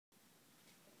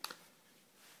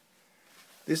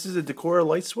This is a Decora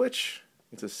light switch.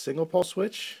 It's a single pole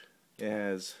switch. It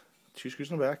has 2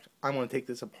 screws in the back. I'm going to take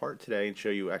this apart today and show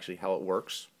you actually how it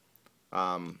works.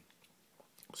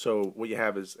 So what you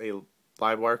have is a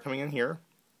live wire coming in here,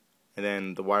 and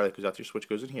then the wire that goes out to your switch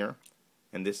goes in here,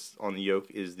 and this on the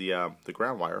yoke is the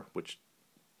ground wire, which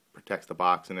protects the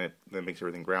box and it makes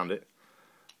everything grounded.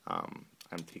 I'm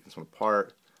taking this one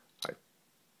apart. I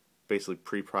basically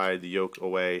pre-pried the yoke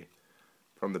away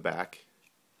from the back.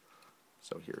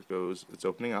 So here it goes. It's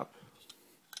opening up.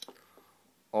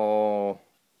 All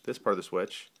this part of the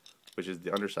switch, which is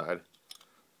the underside,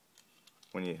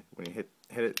 when you hit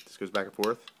it, this goes back and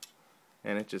forth,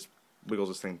 and it just wiggles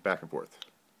this thing back and forth.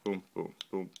 Boom, boom,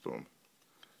 boom, boom,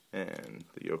 and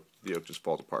the yoke just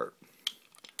falls apart.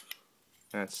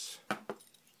 This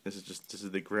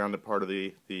is the grounded part of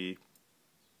the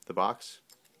box.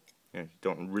 You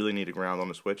don't really need to ground on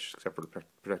the switch except for to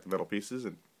protect the metal pieces,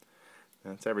 and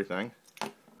that's everything.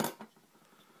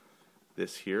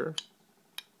 This here,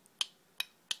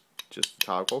 just the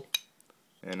toggle,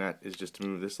 and that is just to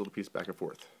move this little piece back and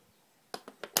forth.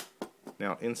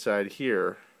 Now inside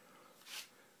here,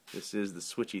 this is the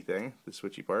switchy thing, the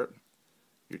switchy part.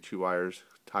 Your 2 wires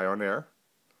tie on there,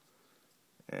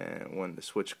 and when the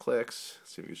switch clicks,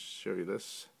 let's see if we can show you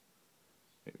this.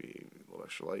 Maybe a little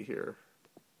extra light here.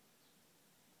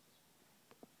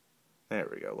 There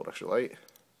we go, a little extra light.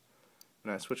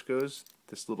 When that switch goes,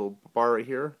 this little bar right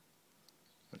here,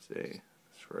 let's see,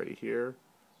 it's right here.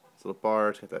 This little bar,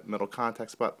 it's got that metal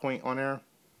contact spot point on there.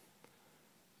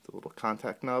 The little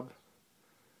contact nub.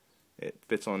 It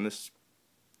fits on this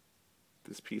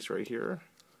piece right here,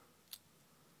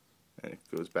 and it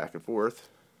goes back and forth.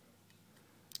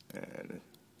 And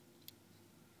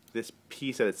this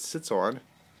piece that it sits on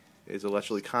is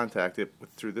electrically contacted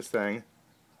through this thing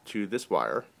to this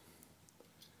wire,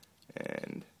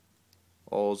 and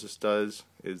all this does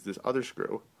is this other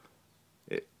screw.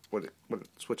 When it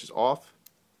switches off,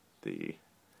 the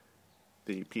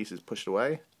piece is pushed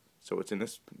away, so it's in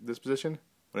this position.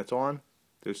 When it's on,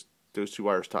 those 2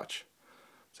 wires touch.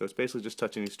 So it's basically just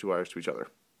touching these 2 wires to each other.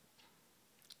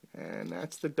 And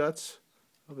that's the guts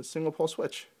of a single pole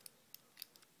switch.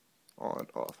 On,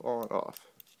 off, on, off.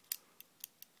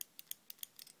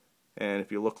 And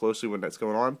if you look closely when that's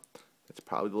going on, it's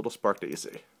probably the little spark that you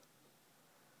see.